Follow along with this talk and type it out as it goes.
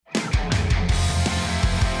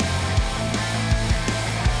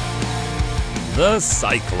The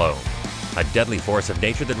cyclone, a deadly force of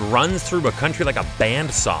nature that runs through a country like a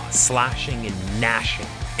bandsaw, slashing and gnashing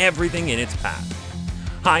everything in its path.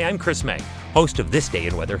 Hi, I'm Chris May, host of This Day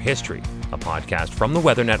in Weather History, a podcast from the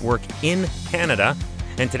Weather Network in Canada,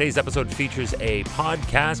 and today's episode features a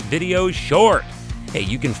podcast video short. Hey,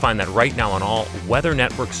 you can find that right now on all Weather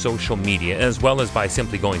Network social media, as well as by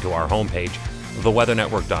simply going to our homepage,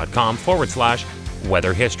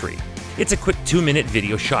 theweathernetwork.com/weather history. It's a quick 2-minute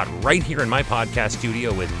video shot right here in my podcast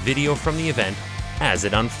studio with video from the event as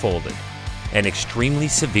it unfolded. An extremely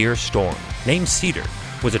severe storm named Cedar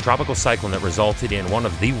was a tropical cyclone that resulted in one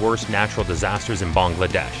of the worst natural disasters in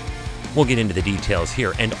Bangladesh. We'll get into the details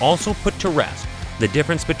here and also put to rest the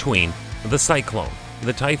difference between the cyclone,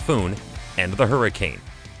 the typhoon, and the hurricane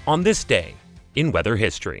on this day in weather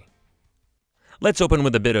history. Let's open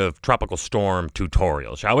with a bit of tropical storm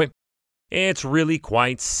tutorial, shall we? It's really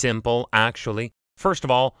quite simple, actually. First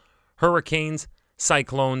of all, hurricanes,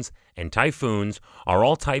 cyclones, and typhoons are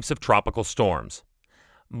all types of tropical storms.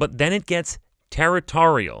 But then it gets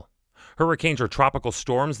territorial. Hurricanes are tropical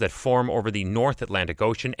storms that form over the North Atlantic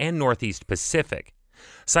Ocean and Northeast Pacific.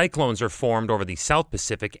 Cyclones are formed over the South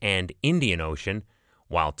Pacific and Indian Ocean,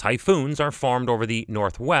 while typhoons are formed over the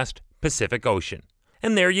Northwest Pacific Ocean.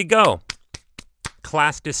 And there you go.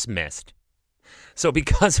 Class dismissed. So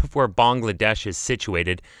because of where Bangladesh is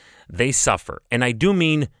situated, they suffer, and I do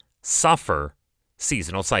mean suffer,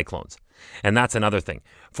 seasonal cyclones. And that's another thing.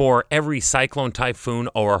 For every cyclone, typhoon,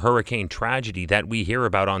 or hurricane tragedy that we hear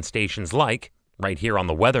about on stations like, right here on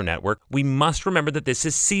the Weather Network, we must remember that this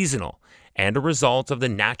is seasonal and a result of the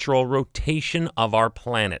natural rotation of our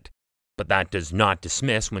planet. But that does not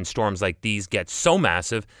dismiss when storms like these get so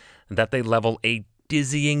massive that they level a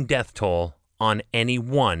dizzying death toll on any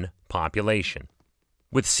one population.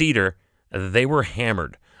 With Cedar, they were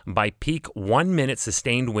hammered by peak 1-minute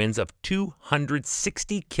sustained winds of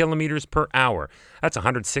 260 kilometers per hour. That's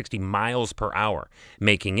 160 miles per hour,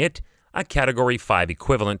 making it a Category 5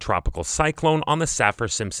 equivalent tropical cyclone on the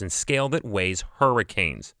Saffir-Simpson scale that weighs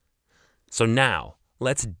hurricanes. So now,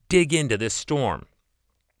 let's dig into this storm.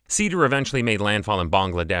 Cedar eventually made landfall in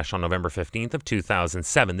Bangladesh on November 15th of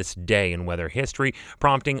 2007, this day in weather history,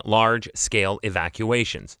 prompting large-scale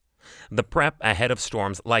evacuations. The prep ahead of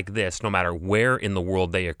storms like this, no matter where in the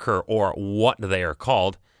world they occur or what they are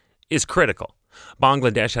called, is critical.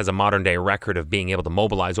 Bangladesh has a modern-day record of being able to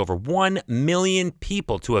mobilize over 1 million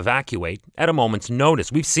people to evacuate at a moment's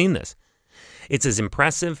notice. We've seen this. It's as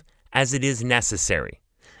impressive as it is necessary.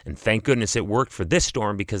 And thank goodness it worked for this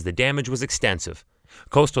storm because the damage was extensive.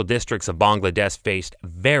 Coastal districts of Bangladesh faced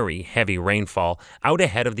very heavy rainfall out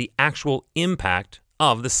ahead of the actual impact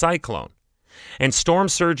of the cyclone. And storm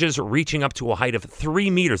surges reaching up to a height of 3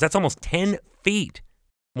 meters, that's almost 10 feet,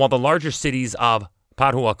 while the larger cities of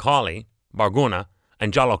Patuakhali, Barguna,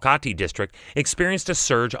 and Jalokati district experienced a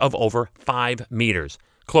surge of over 5 meters,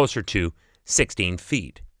 closer to 16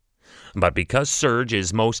 feet. But because surge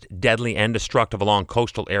is most deadly and destructive along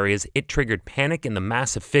coastal areas, it triggered panic in the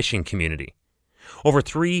massive fishing community. Over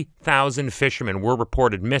 3,000 fishermen were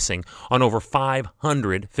reported missing on over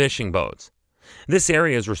 500 fishing boats. This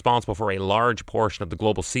area is responsible for a large portion of the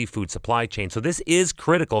global seafood supply chain, so this is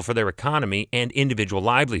critical for their economy and individual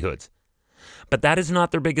livelihoods. But that is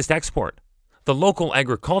not their biggest export. The local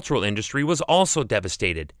agricultural industry was also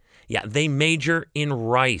devastated. Yeah, they major in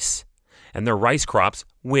rice, and their rice crops,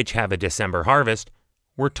 which have a December harvest,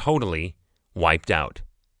 were totally wiped out.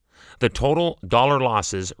 The total dollar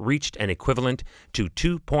losses reached an equivalent to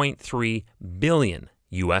 $2.3 billion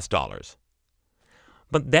US dollars.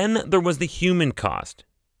 But then there was the human cost,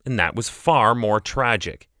 and that was far more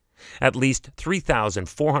tragic. At least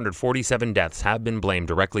 3,447 deaths have been blamed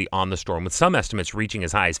directly on the storm, with some estimates reaching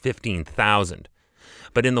as high as 15,000.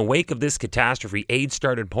 But in the wake of this catastrophe, aid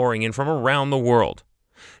started pouring in from around the world.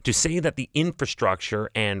 To say that the infrastructure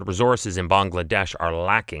and resources in Bangladesh are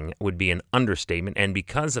lacking would be an understatement, and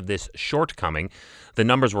because of this shortcoming, the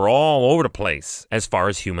numbers were all over the place as far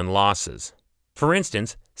as human losses. For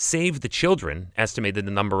instance, Save the Children estimated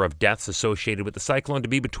the number of deaths associated with the cyclone to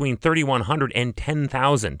be between 3,100 and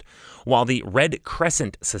 10,000, while the Red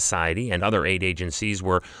Crescent Society and other aid agencies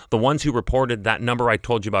were the ones who reported that number I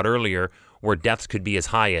told you about earlier, where deaths could be as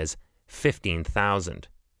high as 15,000.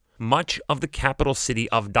 Much of the capital city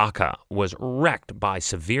of Dhaka was wrecked by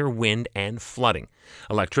severe wind and flooding.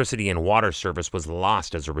 Electricity and water service was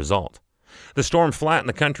lost as a result. The storm flattened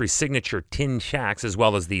the country's signature tin shacks as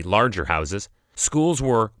well as the larger houses. Schools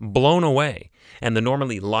were blown away, and the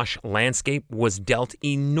normally lush landscape was dealt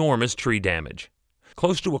enormous tree damage.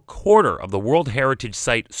 Close to a quarter of the World Heritage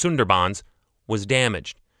Site Sundarbans was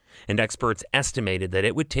damaged, and experts estimated that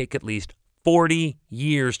it would take at least 40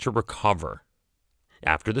 years to recover.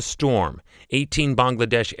 After the storm, 18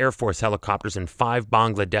 Bangladesh Air Force helicopters and 5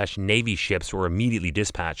 Bangladesh Navy ships were immediately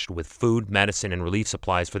dispatched with food, medicine, and relief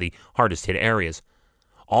supplies for the hardest-hit areas,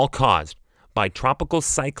 all caused by Tropical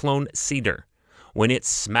Cyclone Cedar when it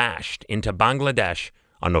smashed into Bangladesh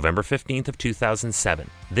on November 15th of 2007,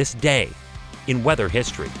 this day in weather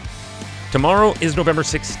history. Tomorrow is November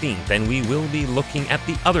 16th, and we will be looking at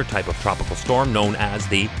the other type of tropical storm known as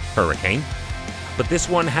the hurricane. But this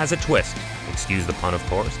one has a twist. Excuse the pun, of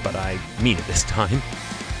course, but I mean it this time.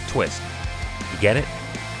 Twist. You get it?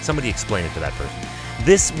 Somebody explain it to that person.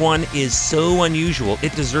 This one is so unusual,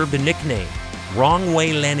 it deserved a nickname. Wrong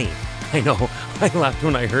Way Lenny. I know, I laughed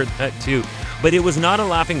when I heard that too. But it was not a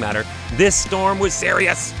laughing matter. This storm was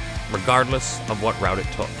serious, regardless of what route it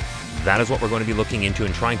took. That is what we're going to be looking into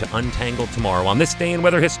and trying to untangle tomorrow on This Day in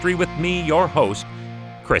Weather History with me, your host,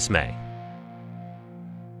 Chris May.